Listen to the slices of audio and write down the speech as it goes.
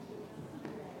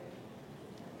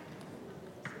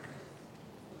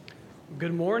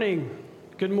Good morning.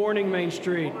 Good morning, Main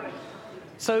Street.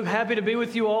 So happy to be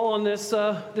with you all on this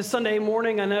Sunday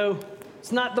morning. I know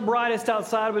it's not the brightest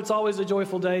outside, but it's always a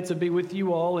joyful day to be with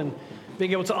you all and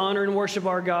being able to honor and worship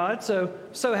our God. So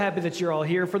happy that you're all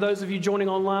here. For those of you joining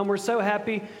online, we're so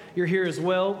happy you're here as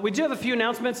well. We do have a few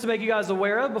announcements to make you guys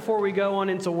aware of before we go on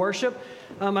into worship.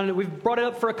 We've brought it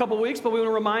up for a couple weeks, but we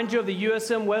want to remind you of the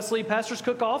USM Wesley Pastors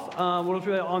Cook-Off. We'll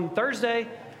be on Thursday,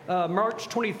 March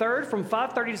 23rd from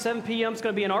 5:30 to 7 p.m. It's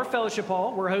going to be in our fellowship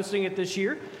hall. We're hosting it this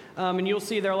year, and you'll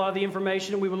see there a lot of the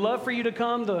information. We would love for you to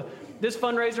come. This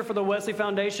fundraiser for the Wesley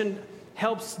Foundation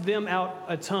helps them out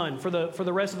a ton for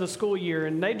the rest of the school year,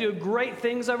 and they do great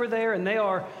things over there, and they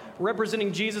are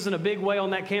representing Jesus in a big way on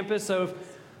that campus. So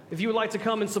if you would like to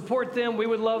come and support them, we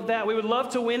would love that. We would love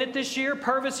to win it this year.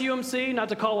 Purvis UMC, not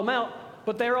to call them out,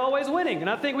 but they're always winning, and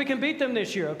I think we can beat them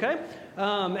this year, okay?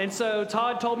 And so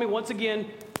Todd told me once again,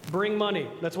 bring money.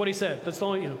 That's what he said. That's the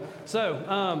only,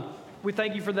 So we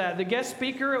thank you for that. The guest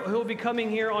speaker who will be coming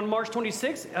here on March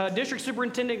 26th, District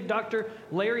Superintendent Dr.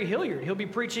 Larry Hilliard. He'll be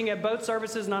preaching at both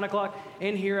services, 9 o'clock,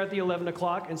 and here at the 11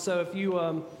 o'clock. And so if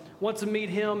you want to meet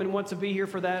him and want to be here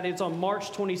for that, it's on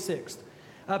March 26th.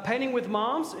 Painting with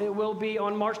Moms, it will be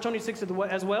on March 26th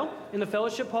as well in the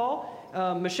Fellowship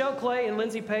Hall. Michelle Clay and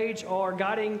Lindsay Page are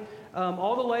guiding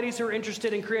all the ladies who are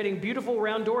interested in creating beautiful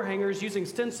round door hangers using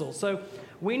stencils. So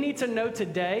we need to know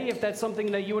today if that's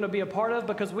something that you want to be a part of,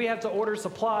 because we have to order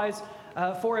supplies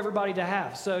for everybody to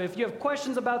have. So if you have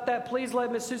questions about that, please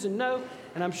let Miss Susan know,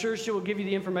 and I'm sure she will give you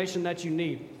the information that you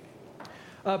need.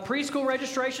 Preschool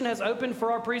registration has opened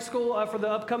for our preschool for the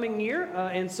upcoming year,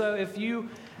 and so if you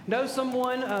know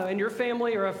someone in your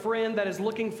family or a friend that is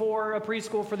looking for a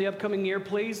preschool for the upcoming year,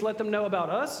 please let them know about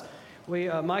us.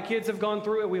 My kids have gone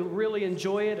through it. We really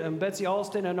enjoy it. Betsy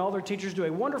Alston and all their teachers do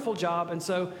a wonderful job, and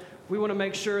so we want to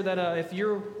make sure that if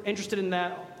you're interested in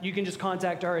that, you can just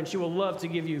contact her, and she will love to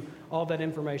give you all that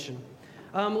information.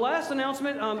 Last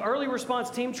announcement, early response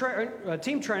team training,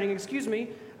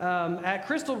 at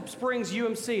Crystal Springs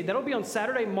UMC. That'll be on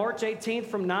Saturday, March 18th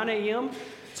from 9 a.m.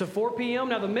 to 4 p.m.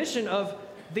 Now, the mission of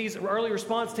these early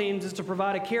response teams is to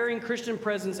provide a caring Christian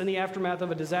presence in the aftermath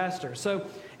of a disaster. So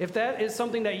if that is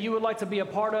something that you would like to be a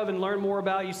part of and learn more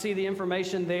about, you see the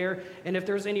information there. And if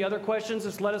there's any other questions,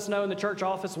 just let us know in the church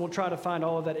office, and we'll try to find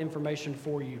all of that information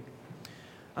for you.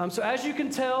 So as you can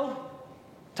tell,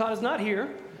 Todd is not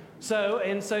here. So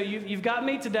you've got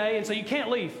me today, and so you can't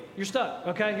leave. You're stuck,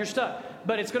 okay? You're stuck.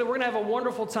 But we're going to have a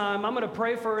wonderful time. I'm going to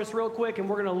pray for us real quick, and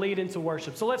we're going to lead into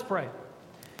worship. So let's pray.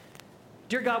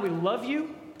 Dear God, we love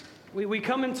you. We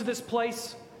come into this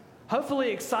place hopefully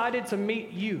excited to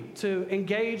meet you, to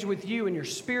engage with you in your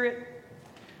spirit.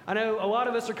 I know a lot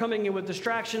of us are coming in with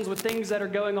distractions, with things that are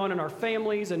going on in our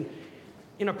families and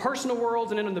in our personal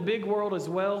worlds and in the big world as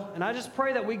well. And I just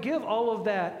pray that we give all of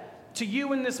that to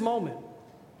you in this moment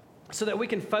so that we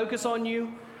can focus on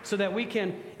you, so that we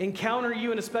can encounter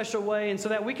you in a special way, and so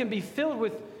that we can be filled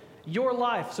with your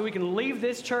life, so we can leave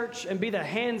this church and be the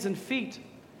hands and feet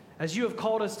as you have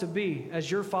called us to be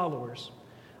as your followers.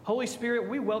 Holy Spirit,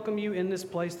 we welcome you in this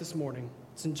place this morning.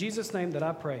 It's in Jesus' name that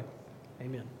I pray.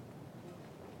 Amen.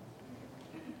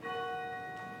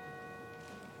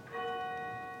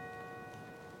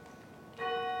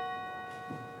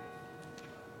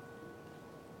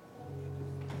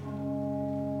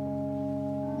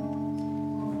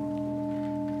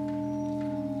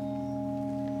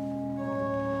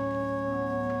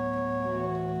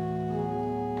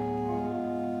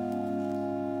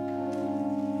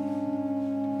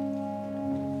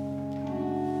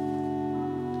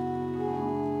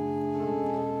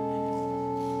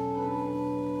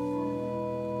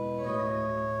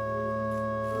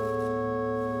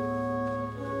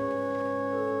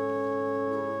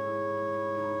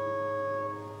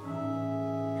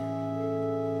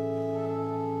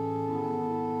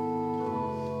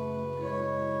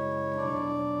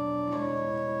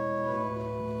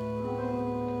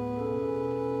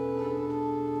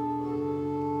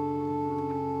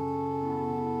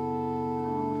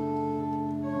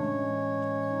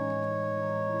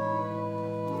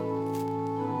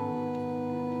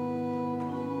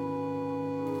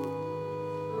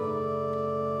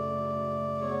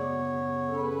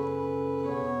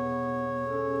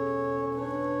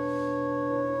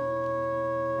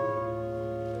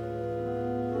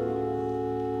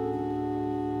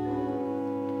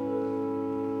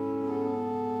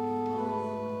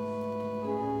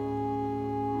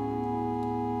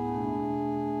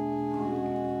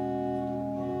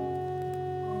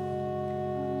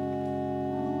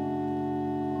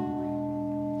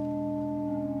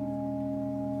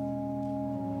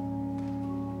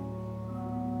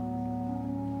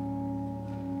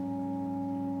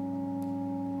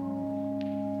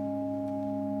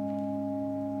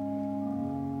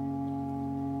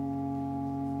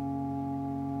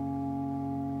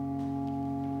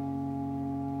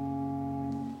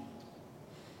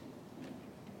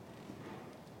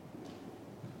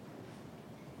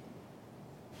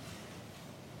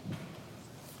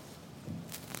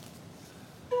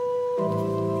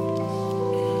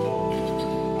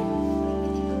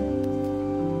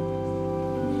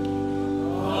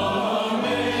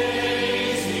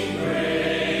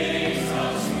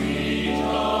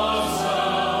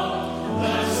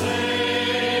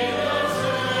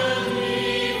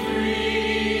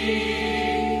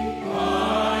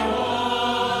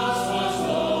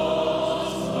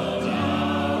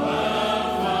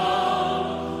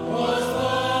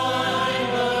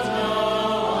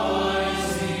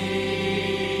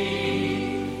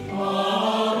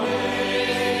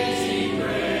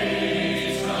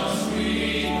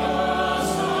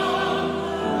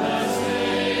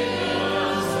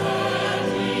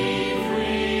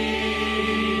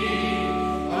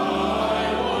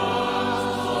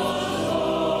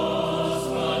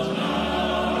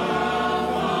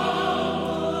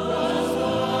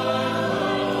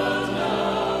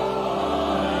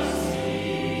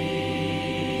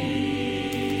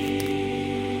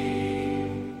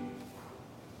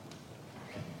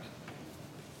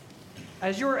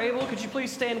 As you are able, could you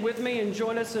please stand with me and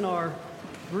join us in our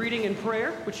greeting and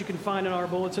prayer, which you can find in our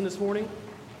bulletin this morning.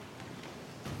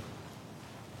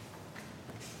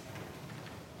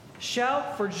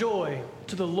 Shout for joy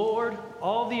to the Lord,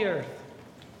 all the earth.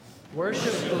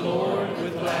 Worship the Lord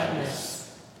with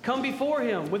gladness. Come before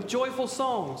him with joyful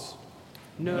songs.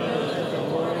 Know that the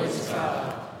Lord is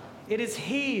God. It is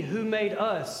he who made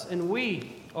us, and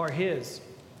we are his.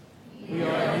 We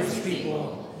are his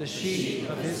people, the sheep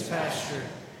of his pasture.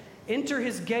 Enter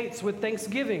his gates with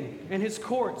thanksgiving and his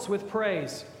courts with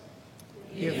praise.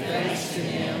 Give thanks to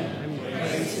him and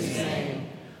praise his name.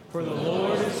 For the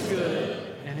Lord is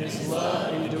good, and his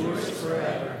love endures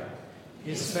forever.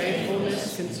 His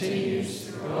faithfulness continues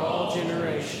through all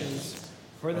generations.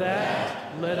 For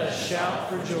that, let us shout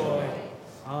for joy.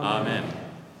 Amen.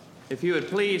 If you would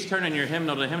please turn in your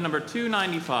hymnal to hymn number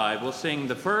 295, we'll sing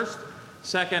the first,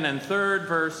 second, and third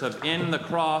verse of In the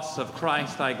Cross of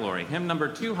Christ Thy Glory, hymn number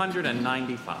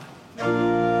 295.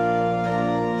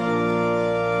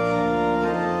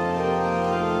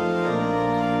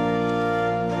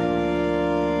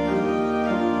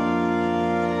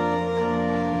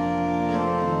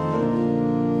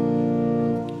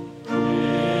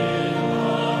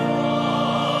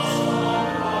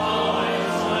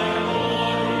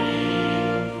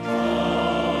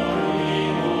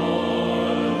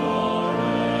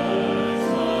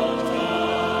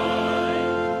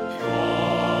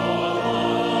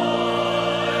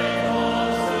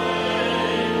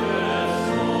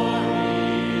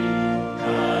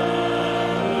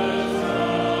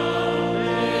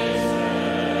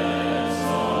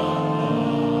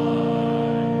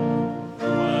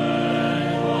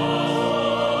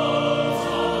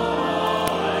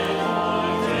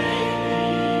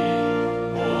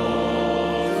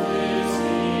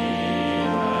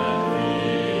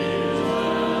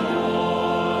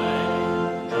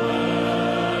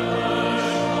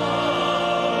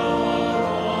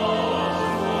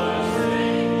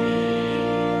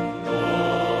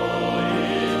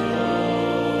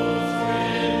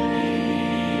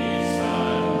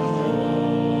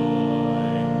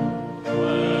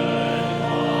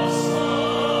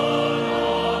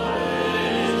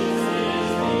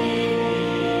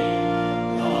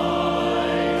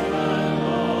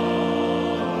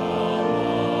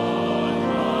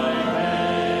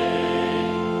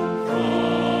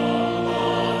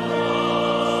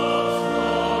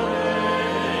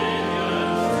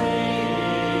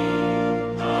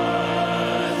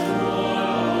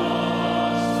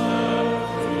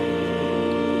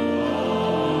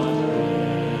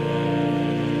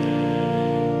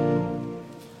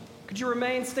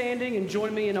 Remain standing and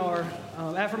join me in our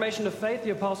affirmation of faith,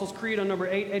 the Apostles' Creed on number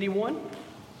 881.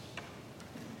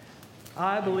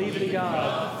 I believe in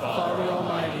God, Father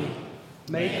Almighty,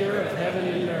 maker of heaven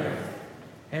and earth,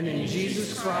 and in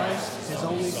Jesus Christ, his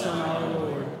only Son, our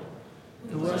Lord,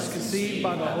 who was conceived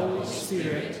by the Holy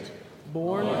Spirit,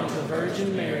 born of the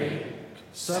Virgin Mary,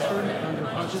 suffered under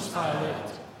Pontius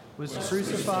Pilate, was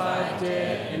crucified,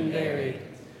 dead, and buried.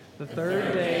 The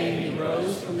third day he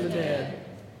rose from the dead.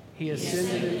 He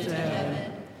ascended into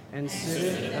heaven and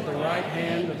sitteth at the right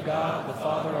hand of God the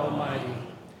Father Almighty.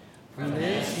 From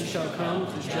thence he shall come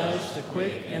to judge the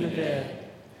quick and the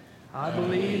dead. I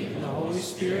believe in the Holy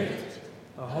Spirit,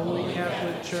 a holy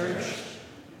Catholic Church,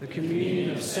 the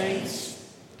communion of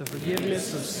saints, the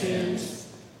forgiveness of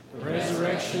sins, the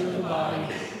resurrection of the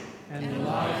body, and the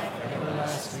life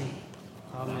everlasting.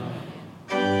 Amen.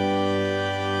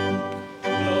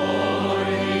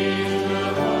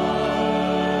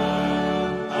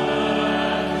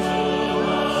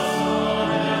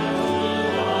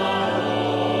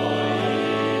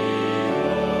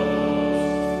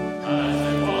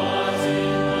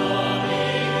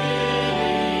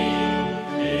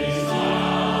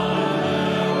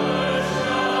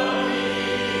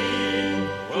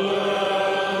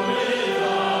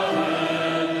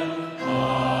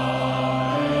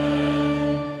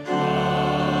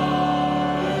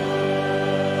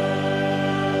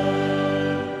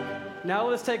 Now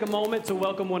let's take a moment to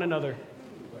welcome one another.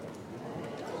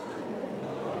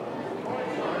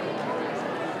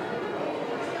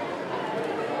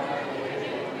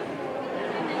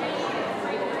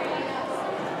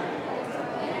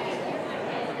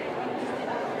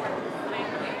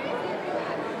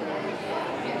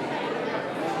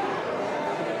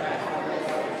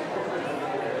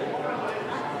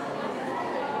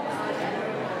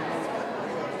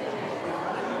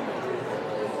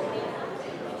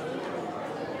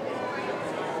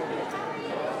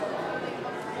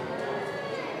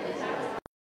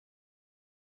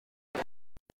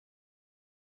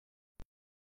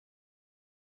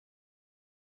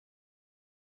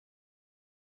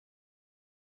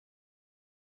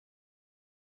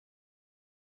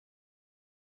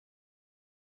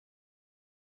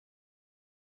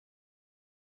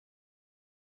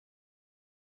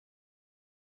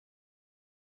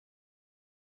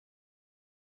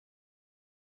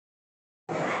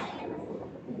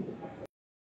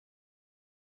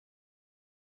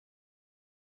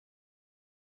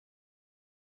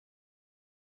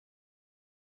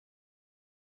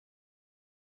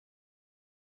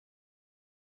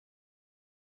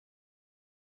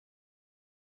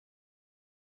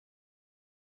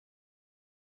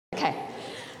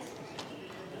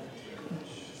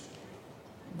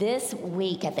 This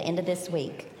week, at the end of this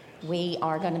week, we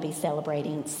are going to be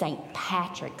celebrating St.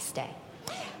 Patrick's Day.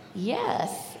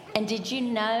 Yes, and did you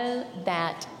know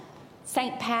that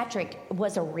St. Patrick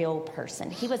was a real person?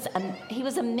 He was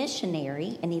a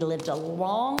missionary, and he lived a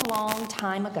long, long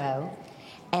time ago,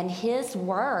 and his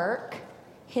work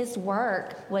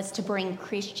was to bring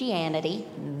Christianity,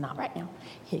 not right now,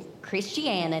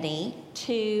 Christianity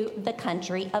to the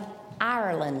country of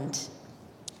Ireland,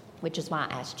 which is why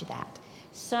I asked you that.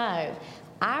 So,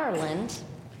 Ireland,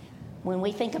 when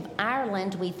we think of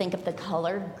Ireland, we think of the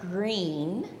color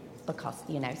green, because,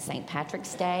 St.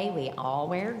 Patrick's Day, we all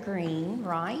wear green,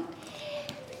 right?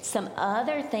 Some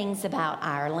other things about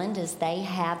Ireland is they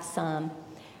have some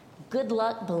good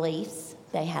luck beliefs.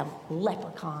 They have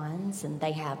leprechauns, and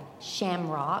they have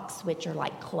shamrocks, which are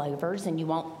like clovers, and you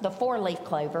want the 4-leaf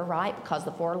clover, right? Because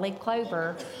the 4-leaf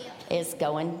clover is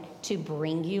going to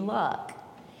bring you luck.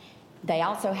 They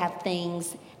also have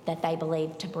things that they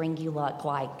believe to bring you luck,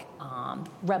 like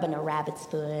rubbing a rabbit's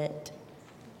foot,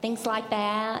 things like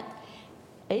that.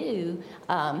 Finding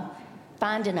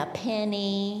a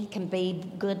penny can be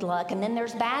good luck. And then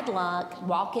there's bad luck.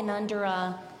 Walking under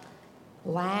a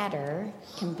ladder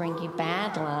can bring you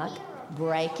bad luck.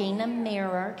 Breaking a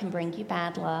mirror can bring you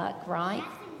bad luck, right?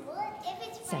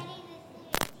 So,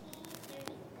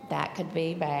 that could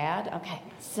be bad. Okay,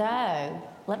 so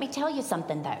let me tell you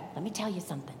something, though.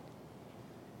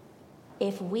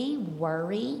 If we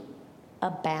worry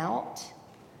about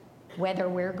whether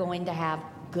we're going to have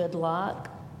good luck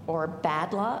or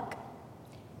bad luck,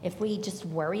 if we just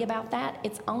worry about that,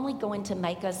 it's only going to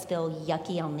make us feel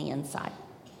yucky on the inside.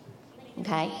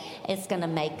 Okay? It's going to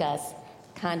make us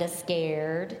kind of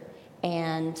scared,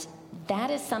 and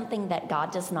that is something that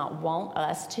God does not want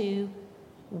us to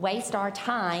waste our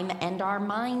time and our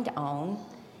mind on,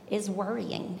 is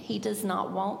worrying. He does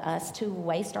not want us to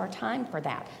waste our time for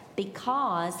that,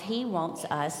 because He wants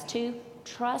us to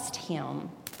trust Him.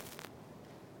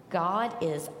 God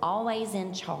is always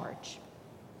in charge.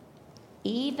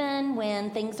 Even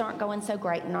when things aren't going so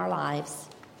great in our lives,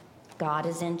 God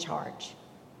is in charge.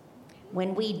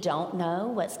 When we don't know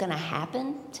what's going to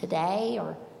happen today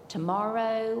or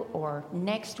tomorrow or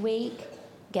next week,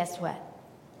 guess what?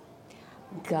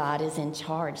 God is in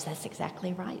charge. That's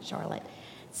exactly right, Charlotte.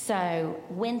 So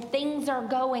when things are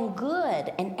going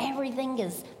good and everything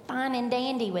is fine and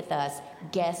dandy with us,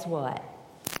 guess what?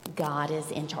 God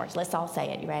is in charge. Let's all say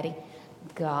it. You ready?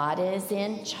 God is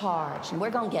in charge. And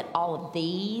we're going to get all of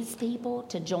these people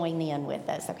to join in with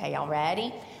us. Okay, y'all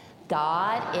ready?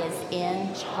 God is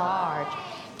in charge.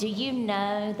 Do you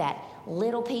know that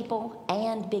little people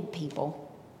and big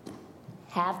people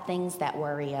have things that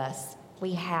worry us?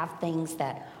 We have things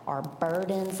that are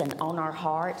burdens and on our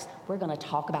hearts. We're going to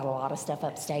talk about a lot of stuff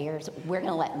upstairs. We're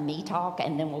going to let me talk,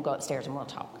 and then we'll go upstairs and we'll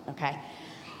talk, okay?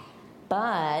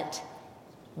 But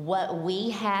what we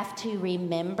have to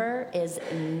remember is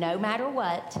no matter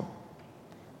what,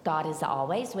 God is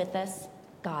always with us.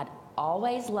 God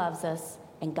always loves us,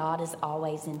 and God is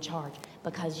always in charge.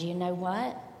 Because you know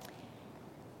what?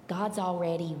 God's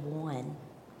already won.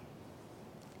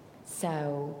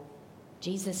 So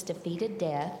Jesus defeated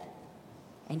death,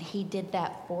 and He did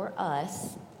that for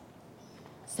us.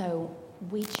 So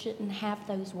we shouldn't have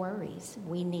those worries.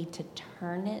 We need to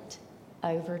turn it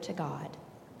over to God,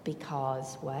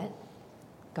 because what?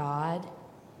 God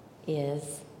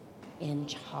is in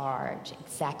charge.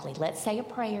 Exactly. Let's say a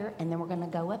prayer, and then we're going to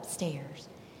go upstairs.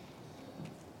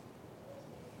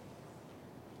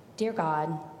 Dear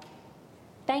God,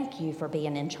 thank you for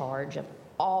being in charge of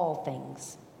all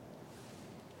things.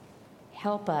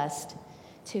 Help us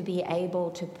to be able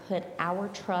to put our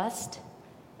trust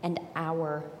and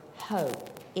our hope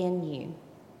in you,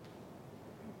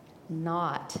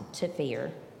 not to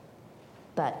fear,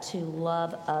 but to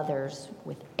love others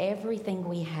with everything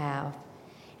we have.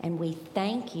 And we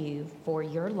thank you for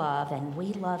your love, and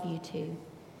we love you too.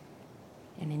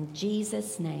 And in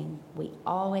Jesus' name, we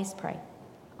always pray.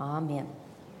 Amen.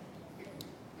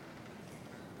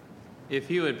 If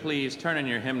you would please turn in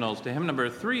your hymnals to hymn number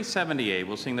 378.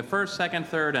 We'll sing the first, second,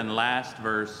 third, and last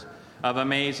verse of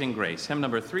Amazing Grace, hymn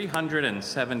number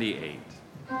 378.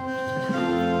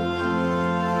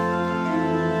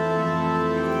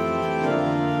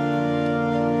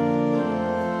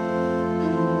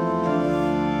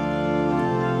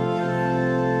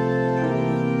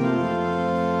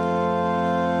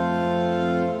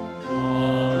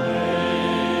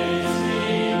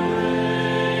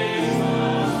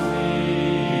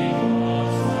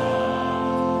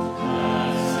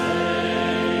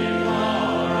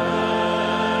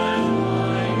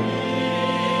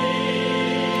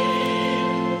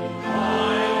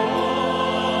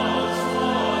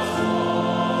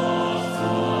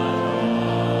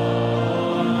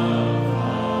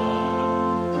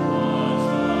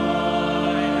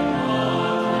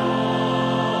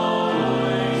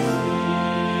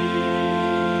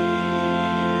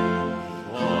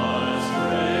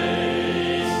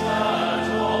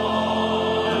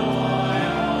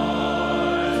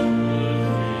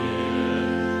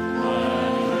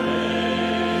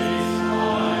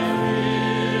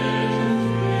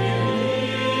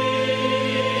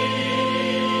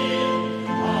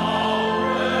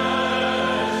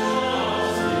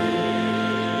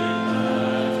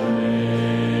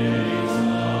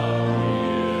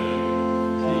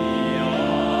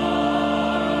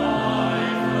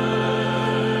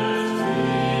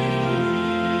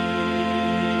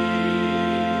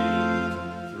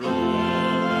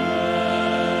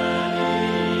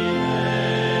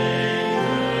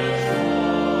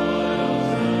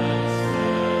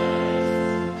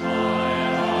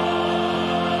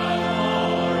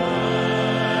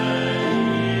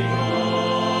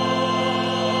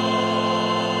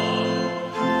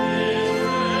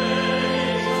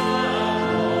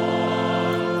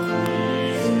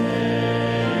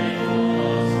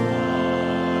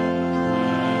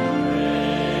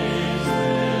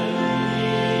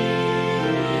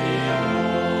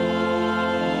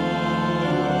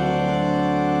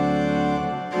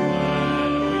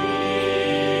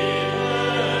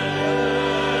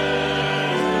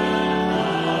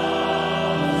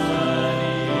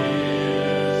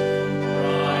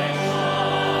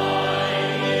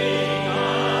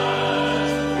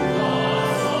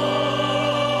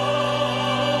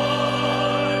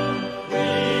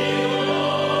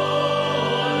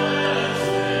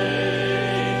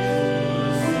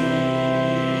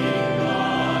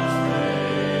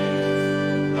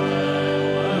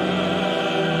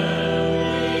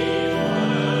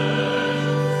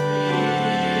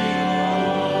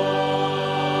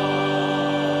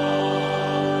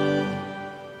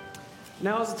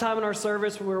 now is the time in our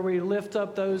service where we lift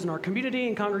up those in our community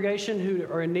and congregation who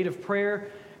are in need of prayer.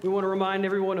 We want to remind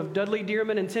everyone of Dudley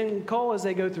Dearman and Tim Cole as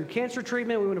they go through cancer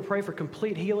treatment. We want to pray for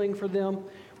complete healing for them.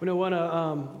 We want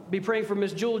to be praying for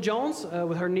Miss Jewel Jones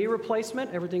with her knee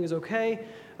replacement. Everything is okay.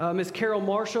 Miss Carol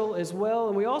Marshall as well.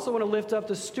 And we also want to lift up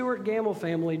the Stuart Gamble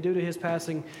family due to his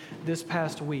passing this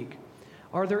past week.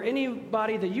 Are there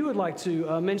anybody that you would like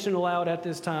to mention aloud at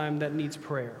this time that needs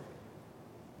prayer?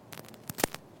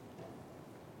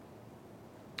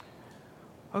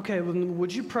 Okay, well,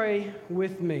 would you pray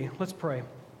with me? Let's pray.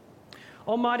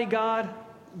 Almighty God,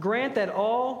 grant that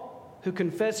all who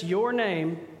confess your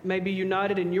name may be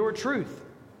united in your truth,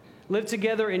 live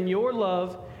together in your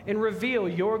love, and reveal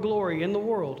your glory in the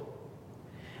world.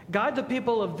 Guide the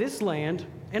people of this land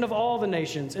and of all the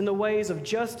nations in the ways of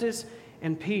justice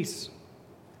and peace,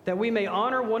 that we may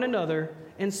honor one another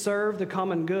and serve the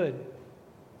common good.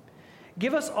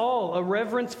 Give us all a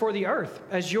reverence for the earth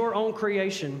as your own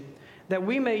creation, that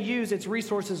we may use its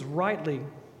resources rightly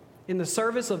in the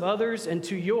service of others and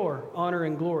to your honor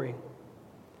and glory.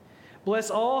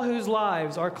 Bless all whose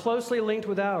lives are closely linked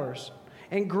with ours,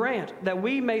 and grant that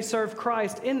we may serve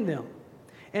Christ in them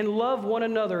and love one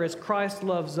another as Christ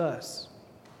loves us.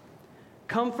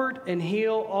 Comfort and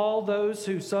heal all those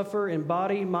who suffer in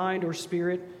body, mind, or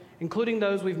spirit, including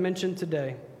those we've mentioned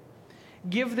today.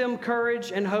 Give them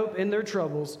courage and hope in their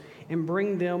troubles, and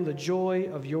bring them the joy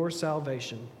of your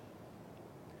salvation.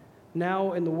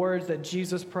 Now, in the words that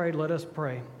Jesus prayed, let us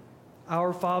pray.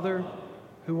 Our Father,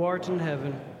 who art in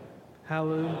heaven,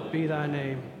 hallowed be thy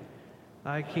name.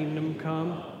 Thy kingdom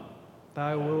come,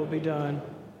 thy will be done,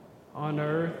 on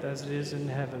earth as it is in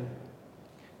heaven.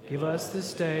 Give us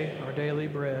this day our daily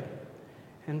bread,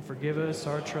 and forgive us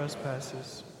our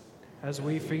trespasses, as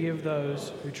we forgive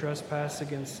those who trespass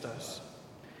against us.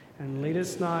 And lead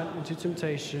us not into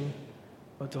temptation,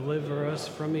 but deliver us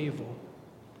from evil.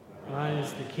 Thine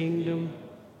is the kingdom,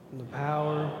 and the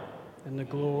power, and the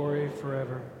glory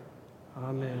forever.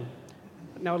 Amen.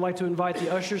 Now I'd like to invite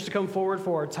the ushers to come forward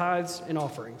for our tithes and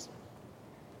offerings.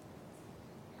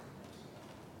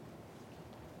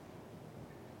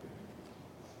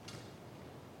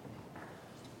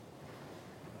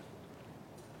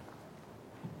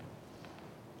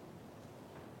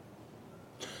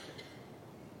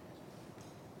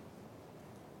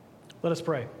 Let us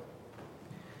pray.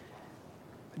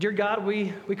 Dear God,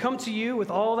 we come to you with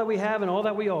all that we have and all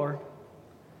that we are,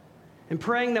 and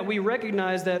praying that we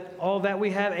recognize that all that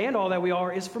we have and all that we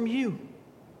are is from you.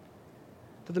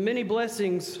 That the many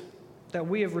blessings that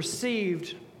we have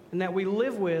received and that we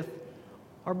live with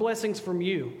are blessings from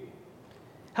you.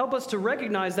 Help us to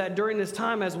recognize that during this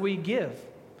time as we give.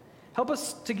 Help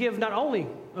us to give not only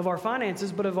of our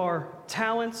finances, but of our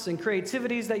talents and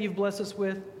creativities that you've blessed us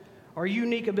with, our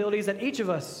unique abilities that each of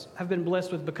us have been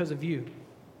blessed with because of you.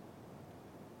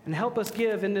 And help us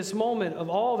give in this moment of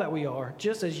all that we are,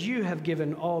 just as you have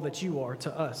given all that you are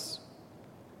to us.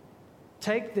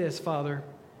 Take this, Father,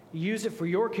 use it for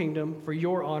your kingdom, for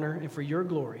your honor, and for your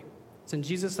glory. It's in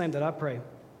Jesus' name that I pray.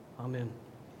 Amen.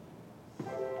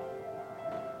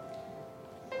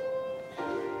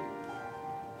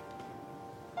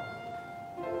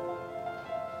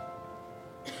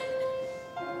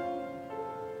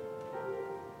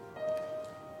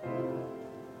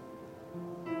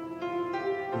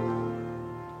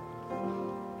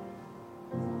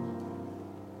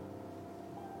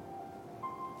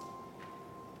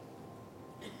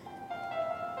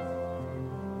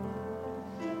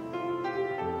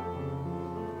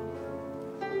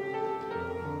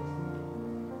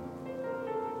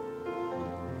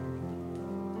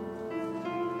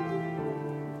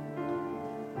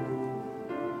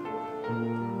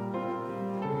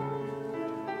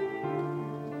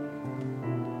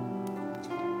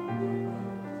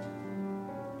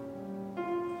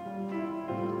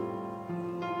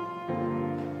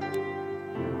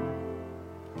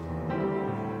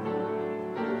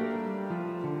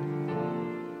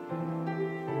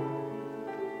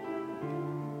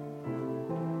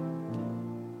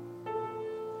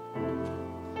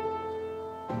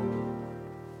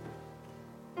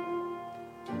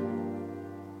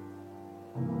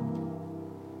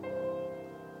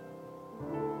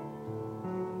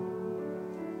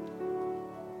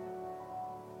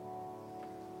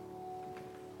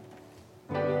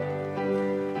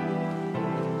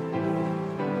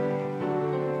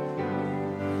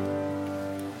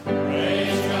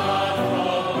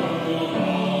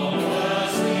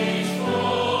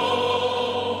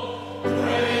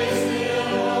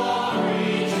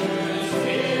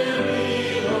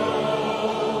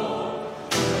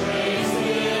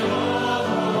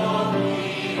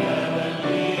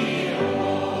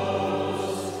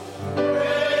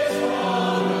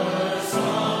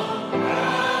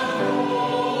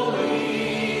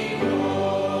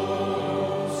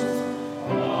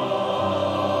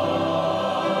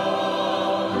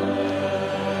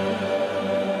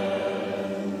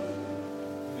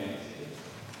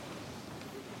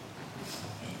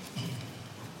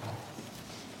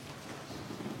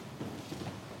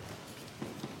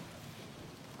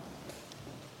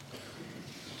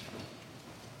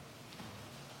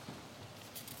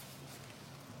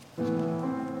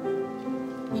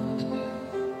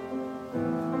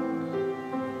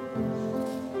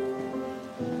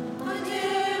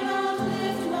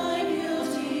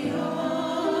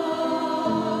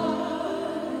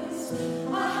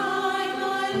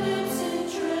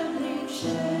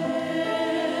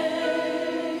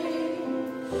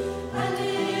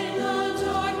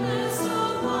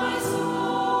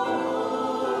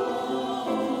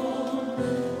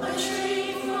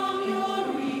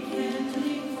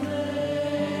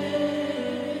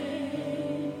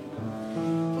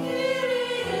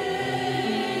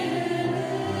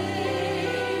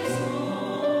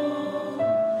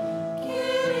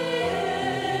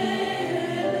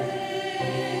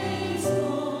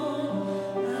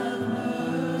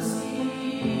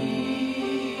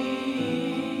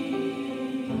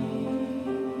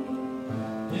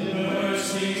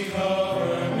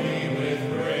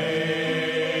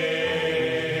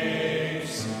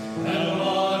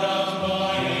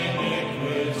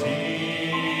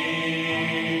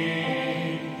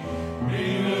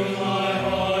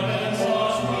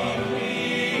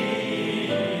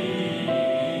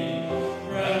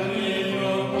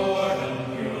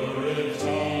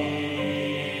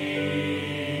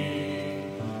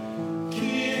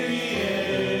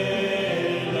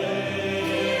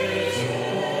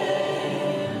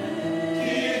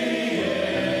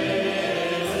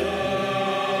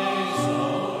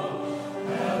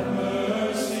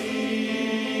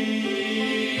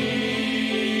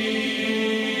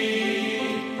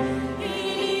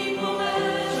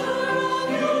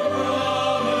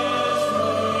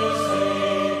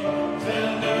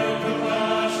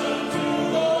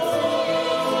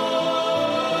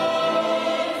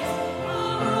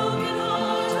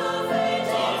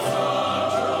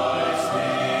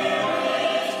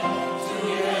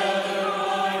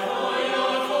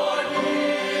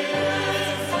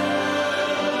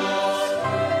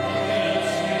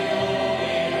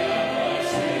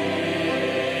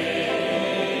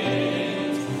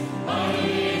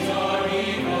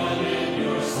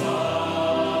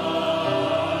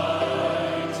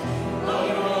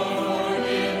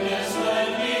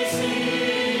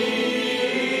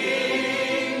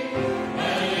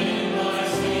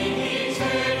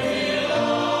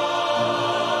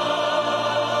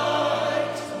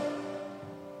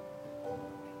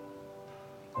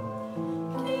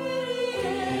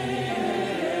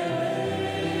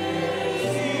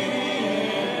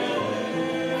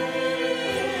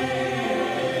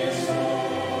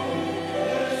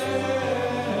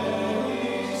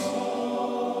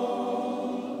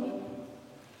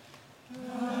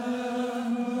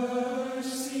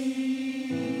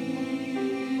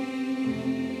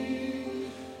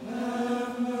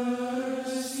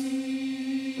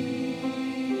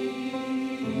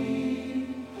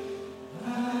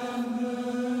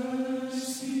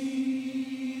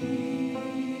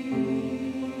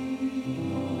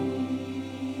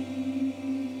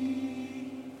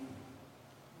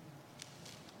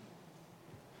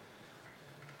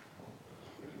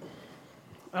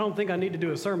 I don't think I need to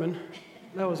do a sermon.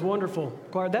 That was wonderful.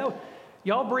 Choir,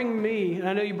 y'all bring me, and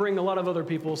I know you bring a lot of other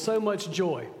people, so much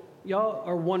joy. Y'all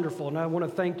are wonderful, and I want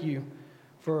to thank you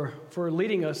for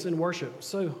leading us in worship.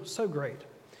 So great.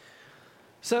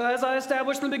 So as I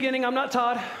established in the beginning, I'm not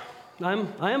Todd.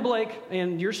 I am Blake,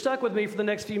 and you're stuck with me for the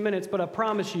next few minutes, but I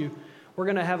promise you we're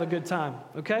going to have a good time,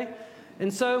 okay?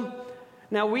 And so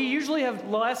now we usually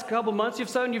have the last couple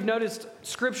months and you've noticed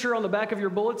scripture on the back of your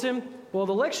bulletin. Well,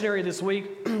 the lectionary this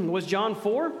week was John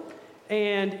 4,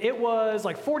 and it was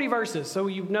like 40 verses. So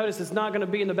you've noticed it's not going to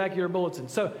be in the back of your bulletin.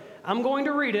 So I'm going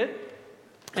to read it,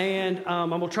 and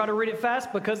I'm going to try to read it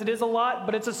fast because it is a lot,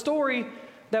 but it's a story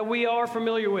that we are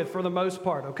familiar with for the most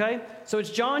part, okay? So it's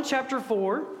John chapter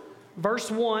 4, verse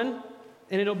 1,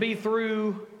 and it'll be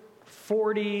through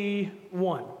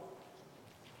 41.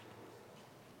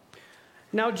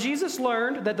 Now Jesus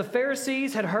learned that the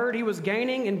Pharisees had heard he was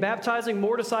gaining and baptizing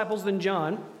more disciples than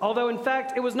John, although in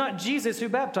fact it was not Jesus who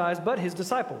baptized, but his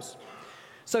disciples.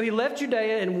 So he left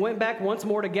Judea and went back once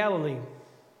more to Galilee.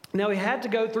 Now he had to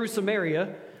go through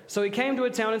Samaria, so he came to a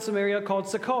town in Samaria called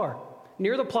Sychar,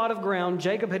 near the plot of ground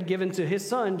Jacob had given to his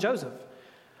son Joseph.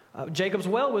 Jacob's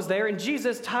well was there, and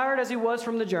Jesus, tired as he was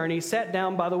from the journey, sat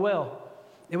down by the well.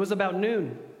 It was about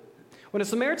noon. When a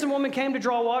Samaritan woman came to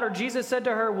draw water, Jesus said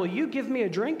to her, "Will you give me a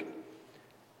drink?"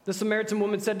 The Samaritan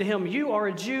woman said to him, "You are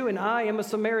a Jew, and I am a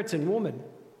Samaritan woman.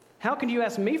 How can you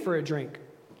ask me for a drink?"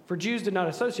 For Jews did not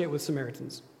associate with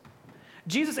Samaritans.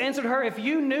 Jesus answered her, "If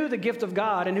you knew the gift of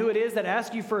God and who it is that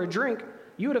asks you for a drink,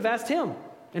 you would have asked him,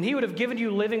 and he would have given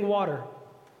you living water."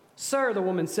 "Sir," the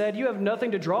woman said, "you have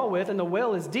nothing to draw with, and the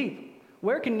well is deep.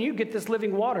 Where can you get this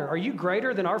living water? Are you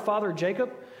greater than our father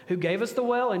Jacob, who gave us the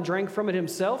well and drank from it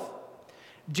himself?"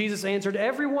 Jesus answered,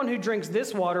 "Everyone who drinks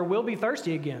this water will be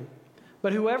thirsty again,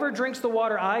 but whoever drinks the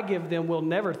water I give them will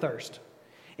never thirst.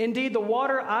 Indeed, the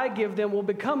water I give them will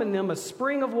become in them a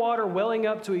spring of water welling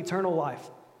up to eternal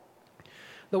life."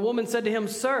 The woman said to him,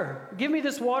 "Sir, give me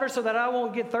this water so that I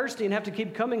won't get thirsty and have to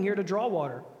keep coming here to draw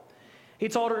water." He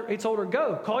told her,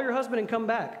 "Go, call your husband and come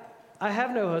back." "I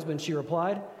have no husband," she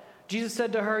replied. Jesus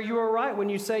said to her, "You are right when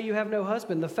you say you have no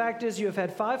husband. The fact is you have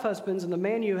had 5 husbands, and the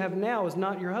man you have now is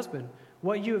not your husband.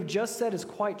 What you have just said is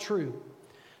quite true."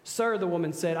 "Sir," the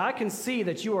woman said, "I can see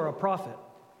that you are a prophet.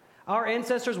 Our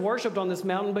ancestors worshipped on this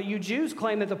mountain, but you Jews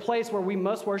claim that the place where we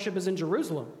must worship is in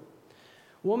Jerusalem."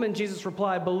 "Woman," Jesus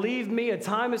replied, "believe me, a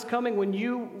time is coming when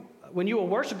you will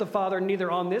worship the Father neither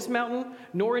on this mountain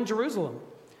nor in Jerusalem.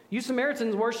 You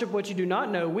Samaritans worship what you do not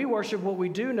know. We worship what we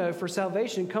do know, for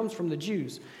salvation comes from the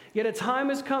Jews. Yet a time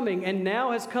is coming, and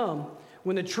now has come,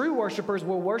 when the true worshipers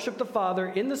will worship the Father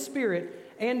in the Spirit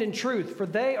and in truth, for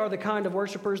they are the kind of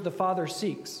worshipers the Father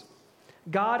seeks.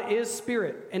 God is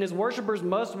Spirit, and his worshipers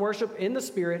must worship in the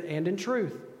Spirit and in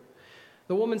truth."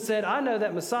 The woman said, "I know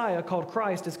that Messiah, called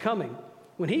Christ, is coming.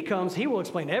 When he comes, he will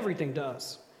explain everything to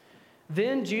us."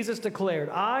 Then Jesus declared,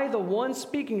 "I, the one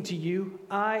speaking to you,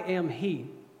 I am he."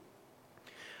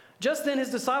 Just then his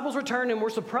disciples returned and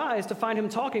were surprised to find him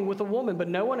talking with a woman, but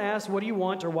no one asked, "What do you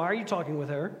want?" or "Why are you talking with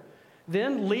her?"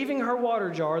 Then, leaving her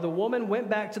water jar, the woman went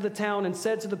back to the town and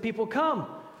said to the people, "Come,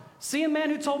 see a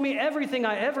man who told me everything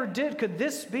I ever did. Could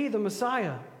this be the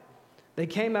Messiah?" They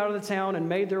came out of the town and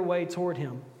made their way toward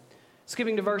him.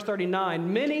 Skipping to verse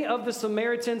 39, many of the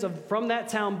Samaritans from that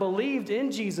town believed in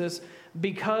Jesus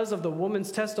because of the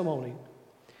woman's testimony.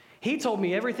 "He told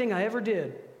me everything I ever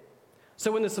did."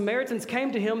 So when the Samaritans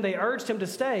came to him, they urged him to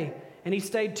stay, and he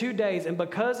stayed 2 days, and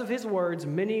because of his words,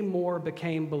 many more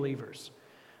became believers.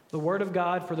 The word of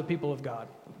God for the people of God.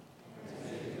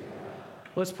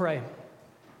 Let's pray.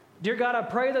 Dear God, I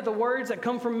pray that the words that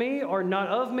come from me are not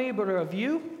of me, but are of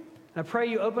you. I pray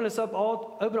you open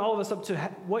all of us up to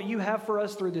what you have for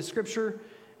us through this scripture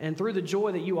and through the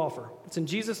joy that you offer. It's in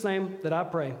Jesus' name that I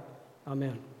pray.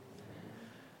 Amen.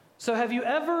 So have you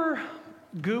ever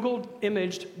Googled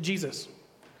imaged Jesus?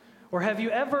 Or have you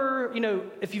ever,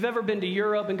 if you've ever been to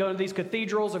Europe and gone to these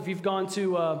cathedrals, or if you've gone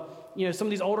to some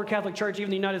of these older Catholic churches, even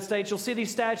the United States, you'll see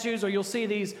these statues or you'll see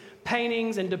these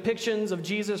paintings and depictions of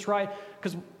Jesus, right?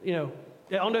 Because, I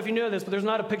don't know if you know this, but there's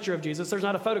not a picture of Jesus. There's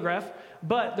not a photograph.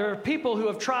 But there are people who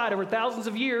have tried over thousands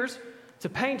of years to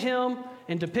paint him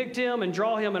and depict him and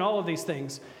draw him and all of these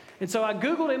things. And so I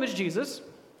Googled image Jesus,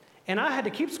 and I had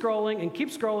to keep scrolling and keep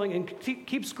scrolling and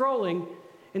keep scrolling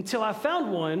until I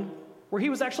found one where he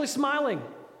was actually smiling.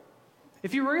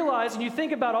 If you realize and you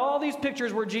think about all these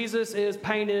pictures where Jesus is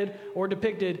painted or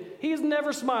depicted, he is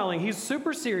never smiling. He's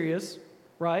super serious,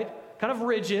 right? Kind of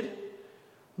rigid.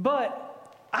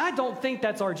 But I don't think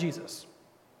that's our Jesus.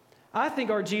 I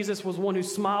think our Jesus was one who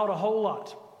smiled a whole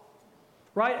lot,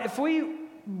 right? If we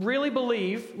really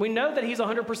believe, we know that he's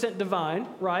 100% divine,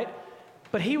 right?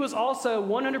 But he was also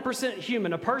 100%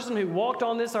 human, a person who walked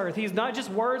on this earth. He's not just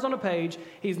words on a page.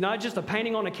 He's not just a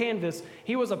painting on a canvas.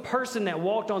 He was a person that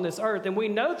walked on this earth. And we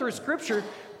know through Scripture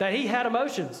that he had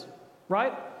emotions,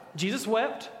 right? Jesus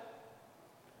wept.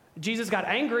 Jesus got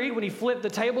angry when he flipped the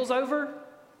tables over,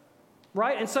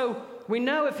 right? And so we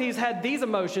know if he's had these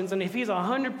emotions and if he's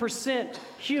 100%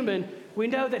 human, we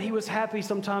know that he was happy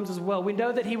sometimes as well. We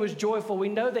know that he was joyful. We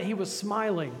know that he was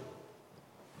smiling.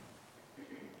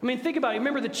 I mean, think about it.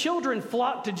 Remember, the children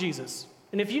flocked to Jesus.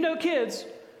 And if you know kids,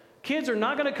 kids are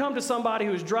not going to come to somebody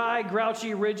who's dry,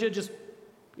 grouchy, rigid, just,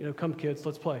 come kids,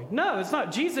 let's play. No, it's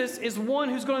not. Jesus is one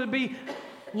who's going to be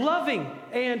loving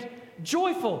and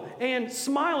joyful and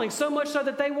smiling, so much so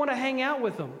that they want to hang out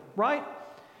with them, right?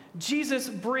 Jesus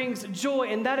brings joy,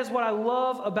 and that is what I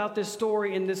love about this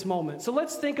story in this moment. So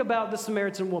let's think about the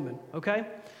Samaritan woman, okay?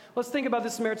 Let's think about the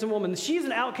Samaritan woman. She's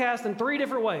an outcast in 3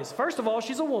 different ways. First of all,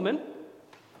 she's a woman.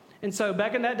 And so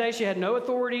back in that day, she had no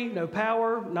authority, no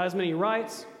power, not as many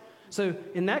rights. So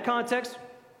in that context,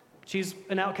 she's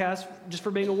an outcast just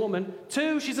for being a woman.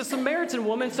 2, she's a Samaritan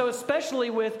woman. So especially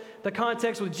with the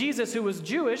context with Jesus, who was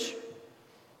Jewish,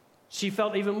 she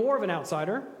felt even more of an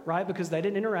outsider, right? Because they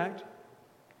didn't interact.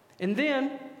 And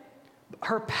then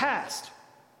her past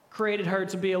created her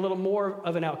to be a little more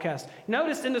of an outcast.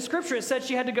 Notice in the scripture it said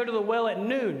she had to go to the well at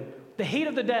noon, the heat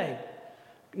of the day.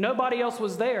 Nobody else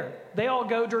was there. They all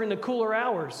go during the cooler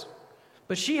hours.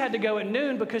 But she had to go at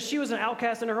noon because she was an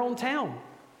outcast in her own town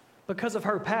because of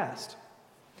her past.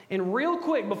 And real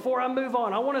quick, before I move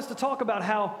on, I want us to talk about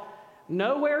how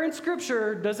nowhere in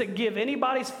Scripture does it give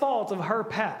anybody's fault of her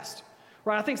past.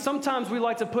 Right? I think sometimes we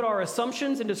like to put our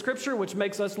assumptions into Scripture, which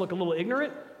makes us look a little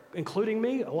ignorant, including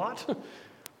me a lot.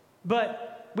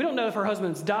 But we don't know if her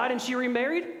husband's died and she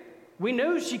remarried. We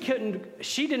knew she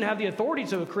didn't have the authority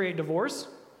to create divorce.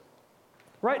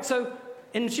 Right? So,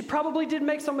 and she probably did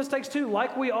make some mistakes too,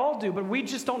 like we all do, but we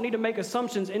just don't need to make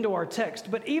assumptions into our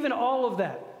text. But even all of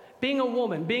that, being a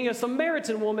woman, being a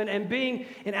Samaritan woman, and being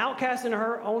an outcast in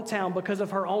her own town because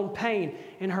of her own pain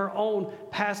and her own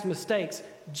past mistakes,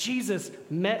 Jesus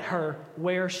met her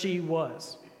where she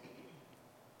was.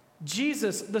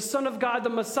 Jesus, the Son of God, the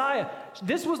Messiah,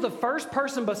 this was the first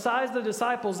person besides the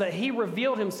disciples that he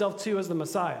revealed himself to as the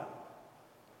Messiah.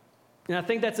 And I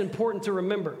think that's important to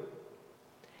remember.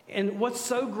 And what's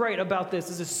so great about this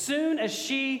is as soon as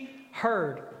she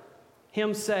heard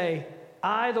him say,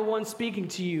 I, the one speaking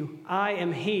to you, I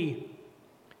am he,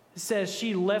 it says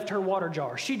she left her water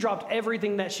jar. She dropped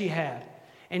everything that she had,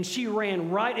 and she ran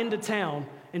right into town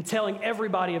and telling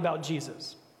everybody about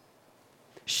Jesus.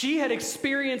 She had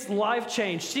experienced life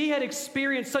change. She had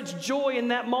experienced such joy in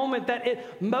that moment that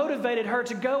it motivated her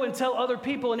to go and tell other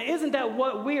people. And isn't that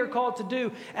what we are called to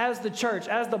do as the church,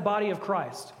 as the body of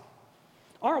Christ?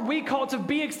 Aren't we called to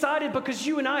be excited because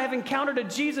you and I have encountered a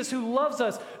Jesus who loves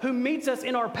us, who meets us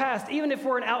in our past, even if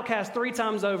we're an outcast 3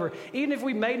 times over, even if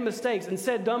we made mistakes and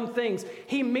said dumb things,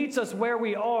 he meets us where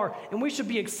we are, and we should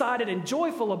be excited and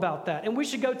joyful about that, and we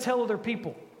should go tell other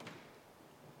people.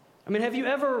 I mean, have you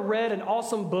ever read an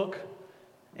awesome book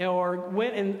or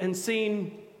went and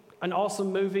seen an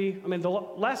awesome movie? I mean, the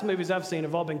last movies I've seen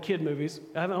have all been kid movies.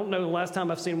 I don't know the last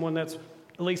time I've seen one that's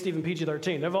at least even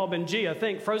PG-13. They've all been G, I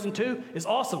think. Frozen 2 is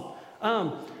awesome.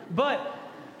 But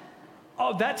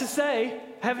that to say,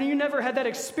 haven't you never had that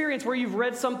experience where you've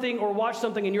read something or watched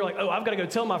something and you're like, oh, I've got to go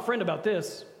tell my friend about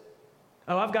this.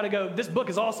 Oh, I've got to go, this book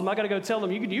is awesome. I've got to go tell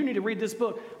them, you need to read this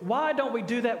book. Why don't we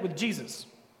do that with Jesus?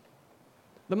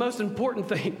 The most important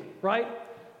thing, right?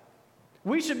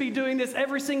 We should be doing this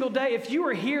every single day. If you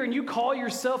are here and you call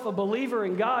yourself a believer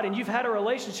in God and you've had a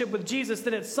relationship with Jesus,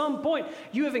 then at some point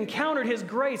you have encountered his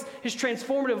grace, his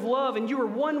transformative love, and you were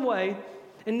one way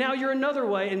and now you're another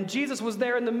way, and Jesus was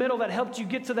there in the middle that helped you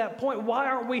get to that point. Why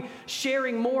aren't we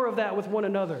sharing more of that with one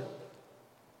another?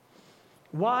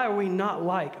 Why are we not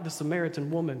like the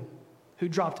Samaritan woman who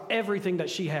dropped everything that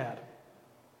she had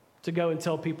to go and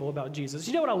tell people about Jesus?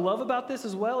 You know what I love about this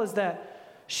as well is that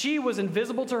she was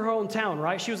invisible to her own town,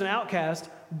 right? She was an outcast,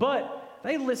 but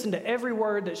they listened to every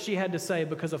word that she had to say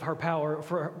because of her power,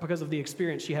 because of the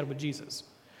experience she had with Jesus,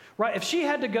 right? If she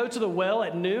had to go to the well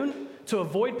at noon to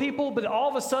avoid people, but all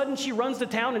of a sudden she runs to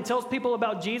town and tells people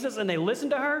about Jesus and they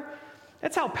listen to her,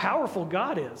 that's how powerful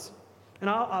God is. And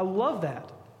I love that.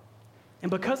 And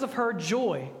because of her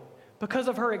joy, because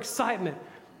of her excitement,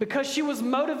 because she was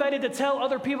motivated to tell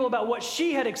other people about what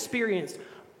she had experienced,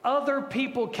 other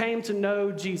people came to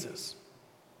know Jesus.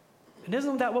 And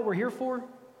isn't that what we're here for?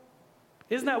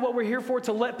 Isn't that what we're here for?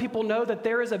 To let people know that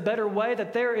there is a better way,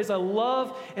 that there is a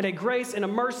love and a grace and a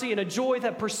mercy and a joy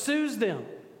that pursues them.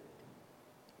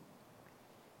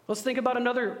 Let's think about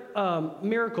another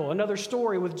miracle, another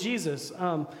story with Jesus.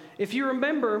 If you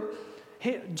remember,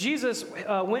 Jesus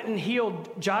went and healed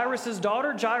Jairus'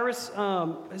 daughter. Jairus,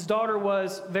 his daughter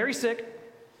was very sick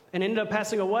and ended up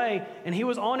passing away, and he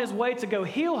was on his way to go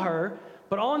heal her,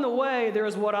 but on the way, there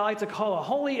is what I like to call a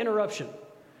holy interruption.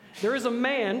 There's a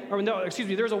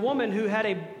woman who had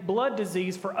a blood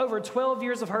disease for over 12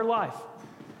 years of her life.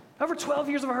 Over 12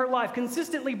 years of her life,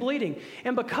 consistently bleeding.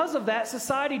 And because of that,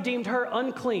 society deemed her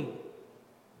unclean.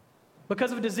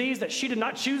 Because of a disease that she did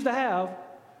not choose to have,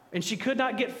 and she could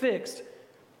not get fixed,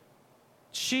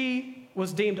 she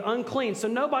was deemed unclean. So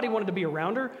nobody wanted to be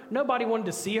around her. Nobody wanted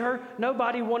to see her.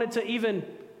 Nobody wanted to even,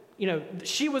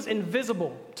 she was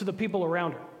invisible to the people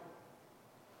around her.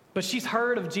 But she's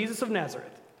heard of Jesus of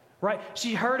Nazareth. Right?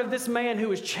 She heard of this man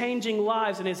who is changing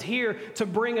lives and is here to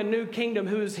bring a new kingdom,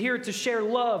 who is here to share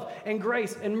love and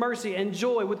grace and mercy and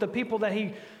joy with the people that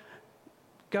he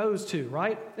goes to,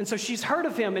 right? And so she's heard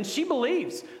of him and she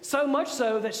believes, so much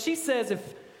so that she says,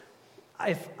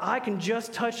 if I can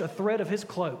just touch a thread of his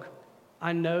cloak,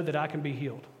 I know that I can be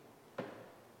healed.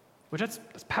 Which that's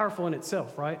powerful in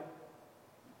itself, right?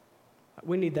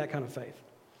 We need that kind of faith.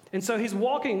 And so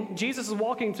Jesus is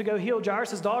walking to go heal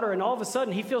Jairus' daughter, and all of a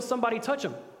sudden he feels somebody touch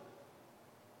him.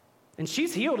 And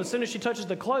she's healed as soon as she touches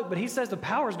the cloak, but he says, the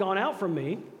power's gone out from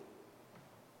me.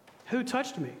 Who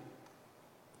touched me?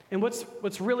 And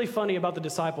what's really funny about the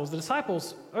disciples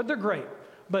they're great,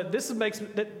 but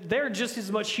they're just as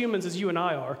much humans as you and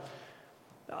I are.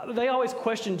 They always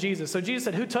question Jesus. So Jesus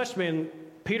said, who touched me? And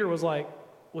Peter was like,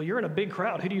 well, you're in a big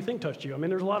crowd. Who do you think touched you? I mean,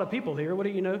 there's a lot of people here. What do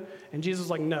you know? And Jesus was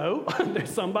like, no,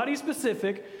 there's somebody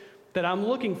specific that I'm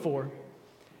looking for.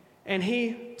 And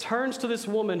he turns to this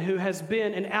woman who has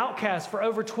been an outcast for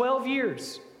over 12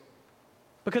 years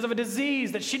because of a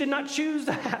disease that she did not choose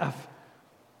to have.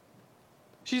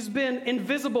 She's been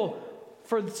invisible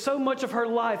for so much of her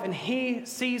life, and he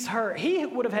sees her. He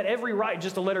would have had every right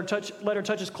just to let her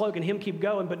touch his cloak and him keep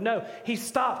going, but no, he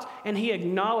stopped and he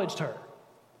acknowledged her.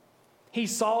 He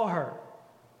saw her.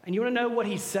 And you want to know what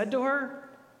he said to her?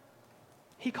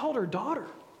 He called her daughter.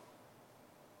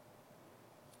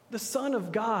 The Son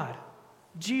of God,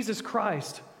 Jesus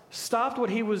Christ, stopped what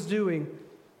he was doing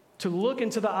to look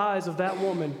into the eyes of that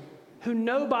woman who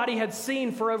nobody had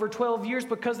seen for over 12 years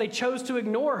because they chose to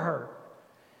ignore her.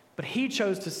 But he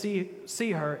chose to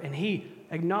see her, and he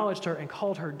acknowledged her and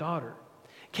called her daughter.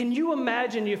 Can you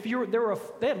imagine if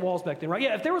they had walls back then, right?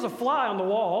 Yeah, if there was a fly on the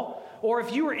wall, or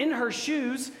if you were in her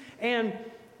shoes and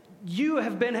you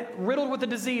have been riddled with a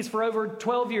disease for over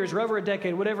 12 years or over a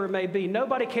decade, whatever it may be.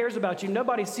 Nobody cares about you.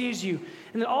 Nobody sees you.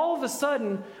 And then all of a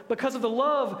sudden, because of the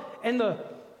love and the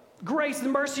grace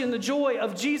and mercy and the joy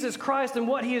of Jesus Christ and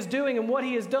what he is doing and what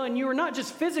he has done, you are not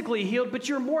just physically healed, but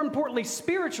you're more importantly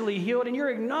spiritually healed, and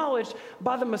you're acknowledged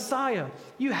by the Messiah.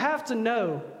 You have to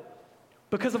know,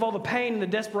 because of all the pain and the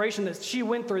desperation that she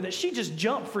went through, that she just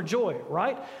jumped for joy,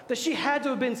 right? That she had to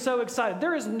have been so excited.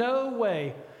 There is no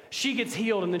way she gets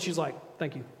healed and then she's like,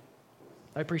 thank you.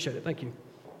 I appreciate it. Thank you.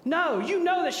 No, you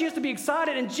know that she has to be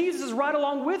excited, and Jesus is right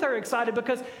along with her excited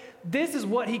because this is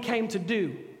what he came to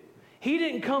do. He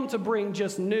didn't come to bring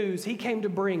just news. He came to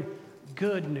bring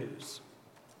good news.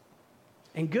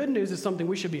 And good news is something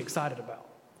we should be excited about.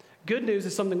 Good news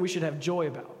is something we should have joy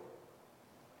about.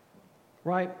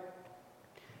 Right?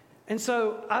 And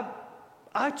so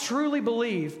I truly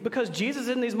believe, because Jesus is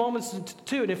in these moments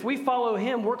too, and if we follow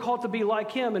him, we're called to be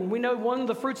like him, and we know one of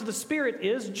the fruits of the Spirit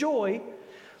is joy,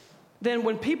 then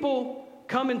when people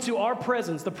come into our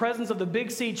presence, the presence of the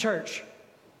Big C Church,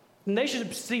 and they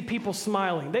should see people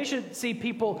smiling. They should see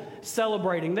people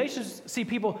celebrating. They should see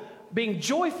people being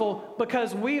joyful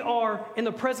because we are in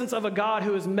the presence of a God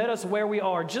who has met us where we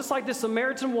are. Just like this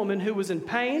Samaritan woman who was in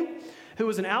pain, who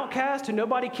was an outcast, who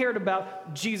nobody cared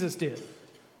about, Jesus did.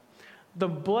 The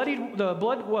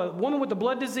woman with the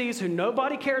blood disease who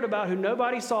nobody cared about, who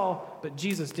nobody saw, but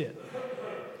Jesus did.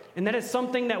 And that is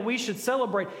something that we should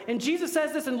celebrate. And Jesus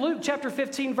says this in Luke chapter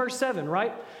 15, verse 7,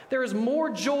 right? There is more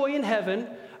joy in heaven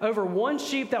over one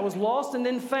sheep that was lost and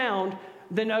then found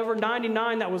than over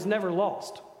 99 that was never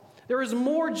lost. There is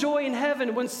more joy in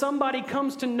heaven when somebody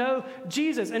comes to know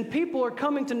Jesus, and people are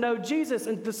coming to know Jesus.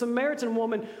 And the Samaritan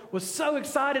woman was so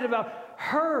excited about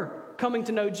her coming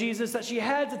to know Jesus that she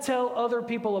had to tell other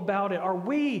people about it. Are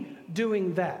we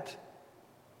doing that?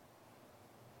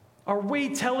 Are we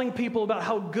telling people about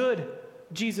how good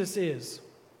Jesus is?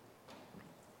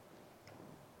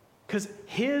 Because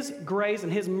his grace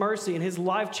and his mercy and his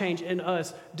life change in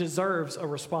us deserves a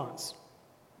response.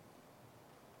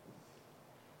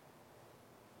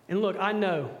 And look, I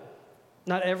know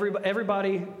not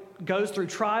everybody goes through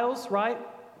trials, right?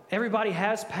 Everybody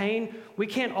has pain. We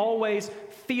can't always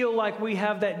feel like we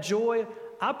have that joy.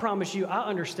 I promise you, I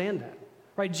understand that,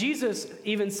 right? Jesus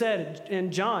even said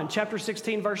in John chapter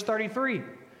 16, verse 33,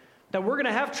 that we're going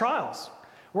to have trials.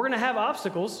 We're going to have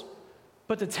obstacles,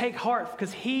 but to take heart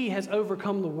because he has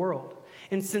overcome the world.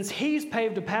 And since he's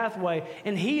paved a pathway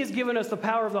and he has given us the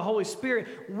power of the Holy Spirit,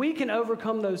 we can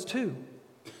overcome those too.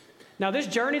 Now, this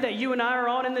journey that you and I are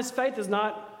on in this faith is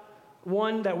not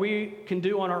one that we can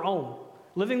do on our own.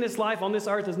 Living this life on this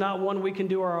earth is not one we can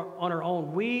do on our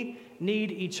own. We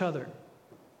need each other.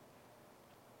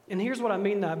 And here's what I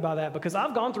mean by that, because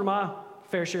I've gone through my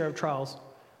fair share of trials.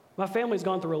 My family's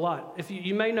gone through a lot. If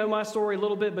you may know my story a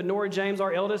little bit, but Nora James,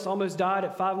 our eldest, almost died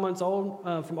at 5 months old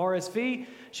from RSV.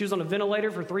 She was on a ventilator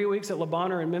for 3 weeks at Le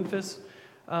Bonheur in Memphis.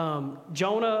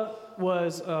 Jonah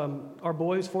was our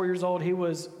boy who's 4 years old. He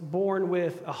was born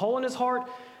with a hole in his heart.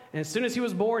 And as soon as he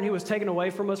was born, he was taken away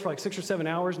from us for like 6 or 7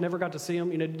 hours. Never got to see him.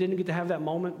 Didn't get to have that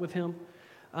moment with him.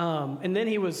 And then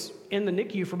he was in the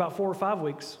NICU for about 4 or 5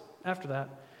 weeks after that.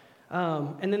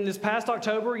 And then this past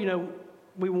October,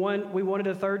 we wanted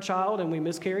a third child and we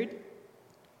miscarried.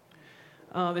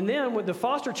 And then with the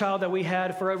foster child that we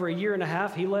had for over 1.5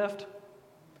 years, he left.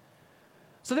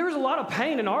 So there was a lot of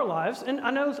pain in our lives, and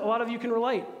I know a lot of you can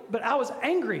relate, but I was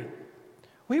angry.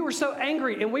 We were so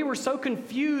angry and we were so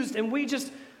confused, and we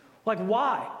just,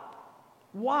 why?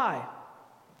 Why?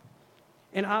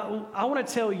 And I want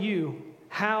to tell you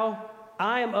how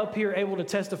I am up here able to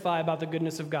testify about the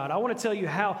goodness of God. I want to tell you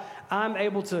how I'm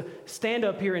able to stand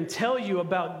up here and tell you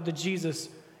about the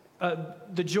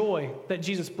joy that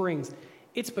Jesus brings.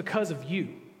 It's because of you.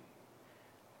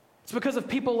 It's because of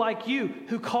people like you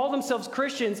who call themselves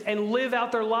Christians and live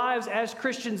out their lives as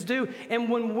Christians do. And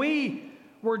when we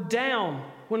were down,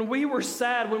 when we were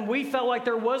sad, when we felt like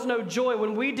there was no joy,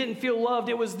 when we didn't feel loved,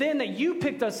 it was then that you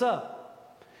picked us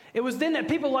up. It was then that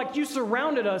people like you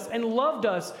surrounded us and loved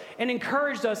us and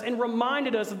encouraged us and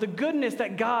reminded us of the goodness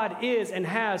that God is and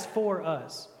has for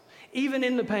us, even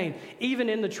in the pain, even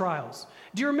in the trials.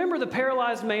 Do you remember the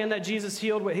paralyzed man that Jesus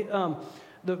healed?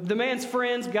 The man's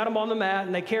friends got him on the mat,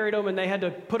 and they carried him, and they had to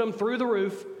put him through the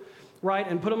roof, right,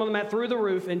 and put him on the mat through the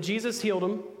roof, and Jesus healed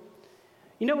him.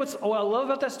 You know what I love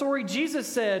about that story? Jesus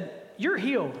said, you're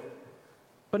healed,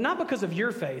 but not because of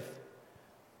your faith,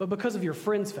 but because of your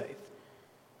friend's faith.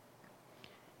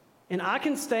 And I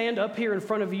can stand up here in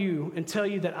front of you and tell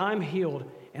you that I'm healed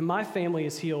and my family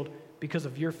is healed because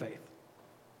of your faith,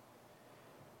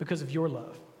 because of your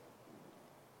love.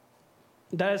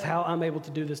 That is how I'm able to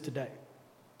do this today.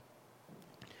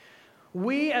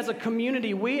 We as a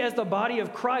community, we as the body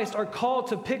of Christ are called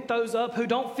to pick those up who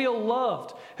don't feel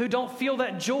loved, who don't feel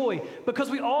that joy, because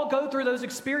we all go through those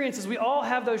experiences. We all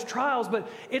have those trials, but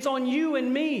it's on you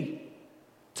and me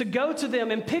to go to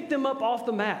them and pick them up off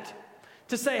the mat.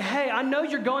 To say, hey, I know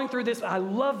you're going through this. I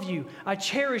love you. I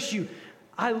cherish you.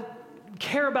 I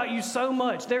care about you so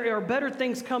much. There are better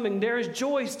things coming. There is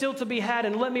joy still to be had,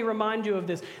 and let me remind you of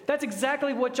this. That's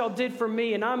exactly what y'all did for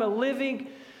me, and I'm a living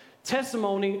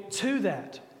testimony to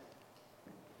that.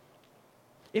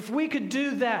 If we could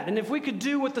do that, and if we could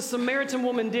do what the Samaritan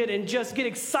woman did and just get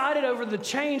excited over the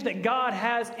change that God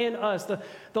has in us,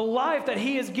 the life that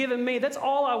he has given me, that's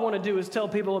all I want to do is tell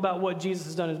people about what Jesus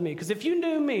has done to me. Because if you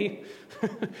knew me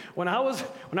when I was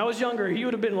younger, you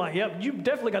would have been like, yep, you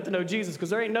definitely got to know Jesus, because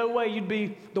there ain't no way you'd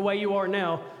be the way you are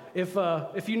now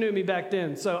if you knew me back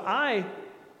then. So I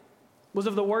was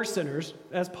of the worst sinners,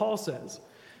 as Paul says.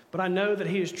 But I know that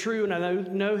he is true, and I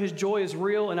know his joy is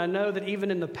real, and I know that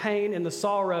even in the pain and the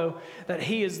sorrow that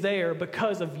he is there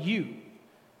because of you.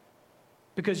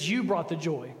 Because you brought the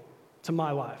joy to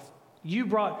my life. You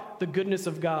brought the goodness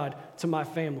of God to my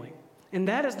family. And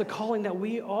that is the calling that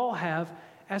we all have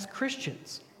as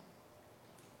Christians.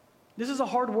 This is a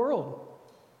hard world,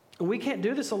 and we can't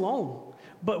do this alone.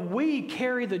 But we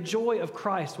carry the joy of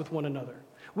Christ with one another.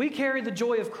 We carry the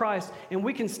joy of Christ, and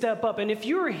we can step up. And if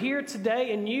you are here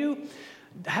today and you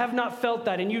have not felt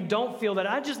that and you don't feel that,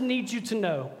 I just need you to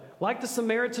know, like the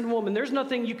Samaritan woman, there's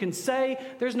nothing you can say,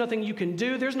 there's nothing you can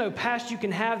do, there's no past you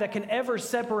can have that can ever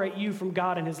separate you from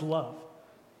God and his love.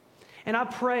 And I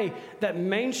pray that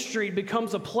Main Street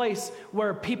becomes a place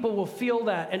where people will feel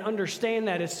that and understand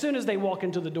that as soon as they walk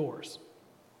into the doors.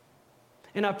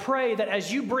 And I pray that as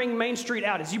you bring Main Street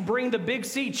out, as you bring the Big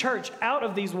C Church out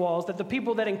of these walls, that the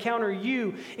people that encounter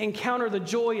you encounter the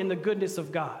joy and the goodness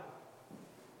of God.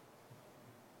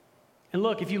 And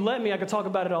look, if you let me, I could talk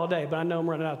about it all day, but I know I'm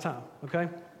running out of time, okay?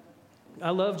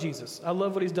 I love Jesus. I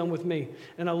love what he's done with me.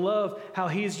 And I love how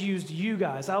he's used you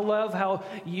guys. I love how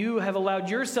you have allowed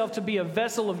yourself to be a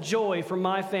vessel of joy for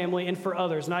my family and for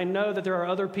others. And I know that there are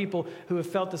other people who have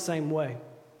felt the same way.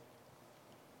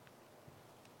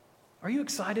 Are you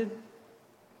excited?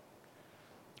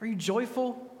 Are you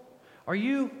joyful?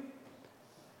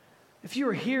 If you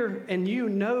are here and you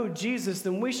know Jesus,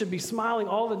 then we should be smiling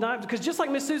all the time. Because just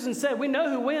like Miss Susan said, we know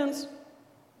who wins.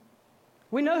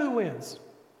 We know who wins.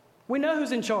 We know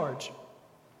who's in charge.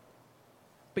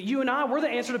 But you and I, we're the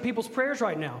answer to people's prayers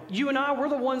right now. You and I, we're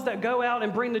the ones that go out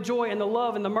and bring the joy and the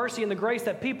love and the mercy and the grace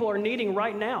that people are needing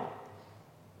right now.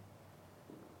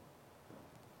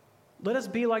 Let us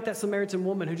be like that Samaritan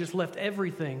woman who just left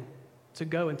everything to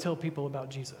go and tell people about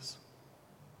Jesus.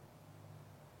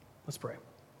 Let's pray.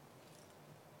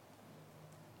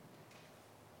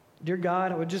 Dear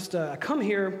God, I would just come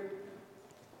here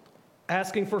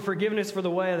asking for forgiveness for the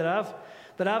way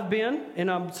that I've been, and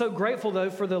I'm so grateful,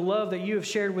 though, for the love that you have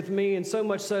shared with me, and so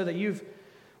much so that you've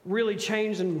really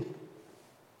changed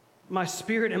my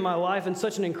spirit and my life in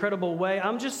such an incredible way.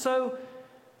 I'm just so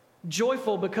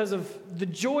joyful because of the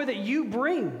joy that you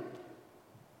bring,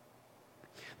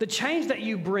 the change that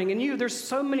you bring. And there's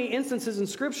so many instances in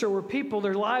Scripture where people,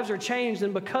 their lives are changed,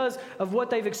 and because of what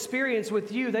they've experienced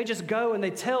with you, they just go and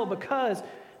they tell because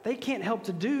they can't help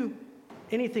to do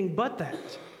anything but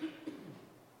that.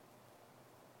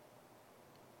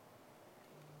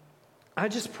 I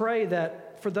just pray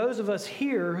that for those of us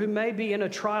here who may be in a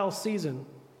trial season,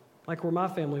 like where my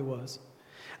family was,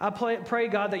 I pray,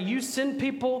 God, that you send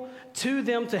people to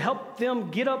them to help them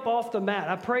get up off the mat.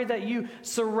 I pray that you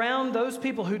surround those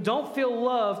people who don't feel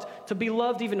loved to be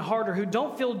loved even harder, who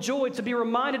don't feel joy to be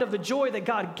reminded of the joy that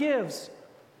God gives.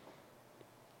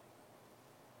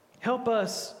 Help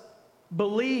us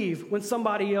believe when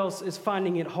somebody else is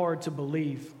finding it hard to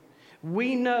believe.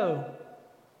 We know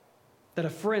that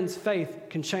a friend's faith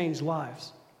can change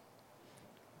lives.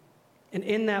 And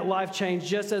in that life change,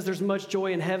 just as there's much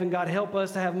joy in heaven, God, help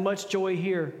us to have much joy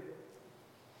here.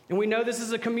 And we know this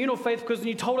is a communal faith because when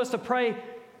you told us to pray,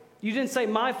 you didn't say,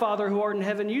 my Father who art in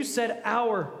heaven. You said,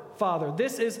 our Father.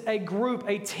 This is a group,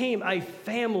 a team, a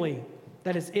family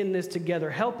that is in this together.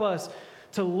 Help us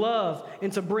to love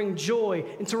and to bring joy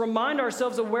and to remind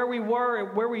ourselves of where we were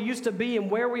and where we used to be and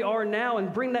where we are now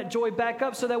and bring that joy back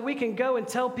up so that we can go and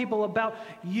tell people about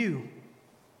you.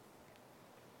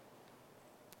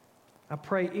 I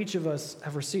pray each of us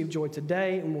have received joy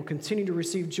today and will continue to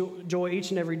receive joy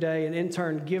each and every day and in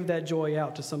turn give that joy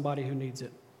out to somebody who needs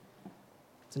it.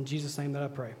 It's in Jesus' name that I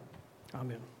pray.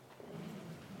 Amen.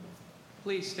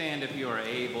 Please stand if you are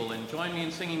able and join me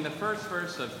in singing the first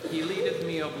verse of He Leadeth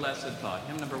Me, O Blessed Thought,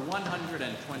 hymn number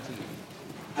 128.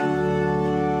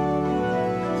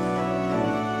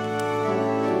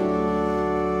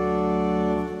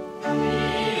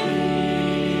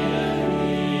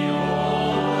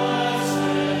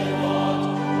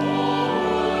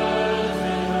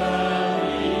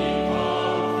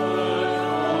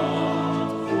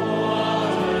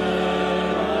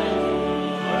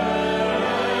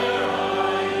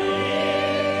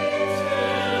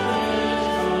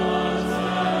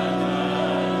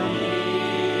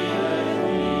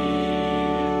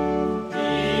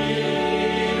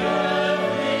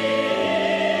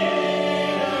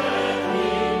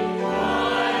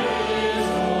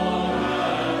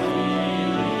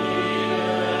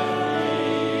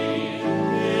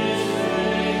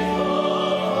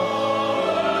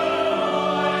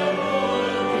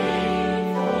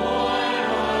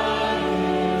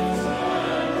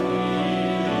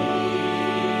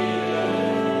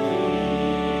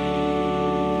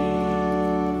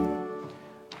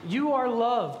 You are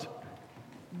loved.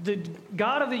 The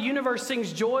God of the universe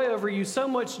sings joy over you, so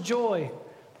much joy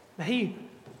that he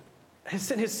has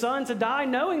sent his son to die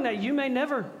knowing that you may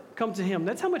never come to him.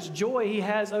 That's how much joy he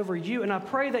has over you. And I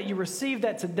pray that you receive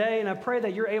that today, and I pray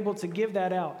that you're able to give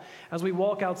that out as we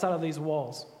walk outside of these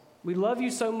walls. We love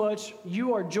you so much.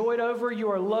 You are joyed over.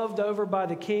 You are loved over by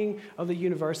the King of the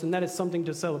universe, and that is something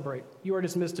to celebrate. You are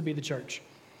dismissed to be the church.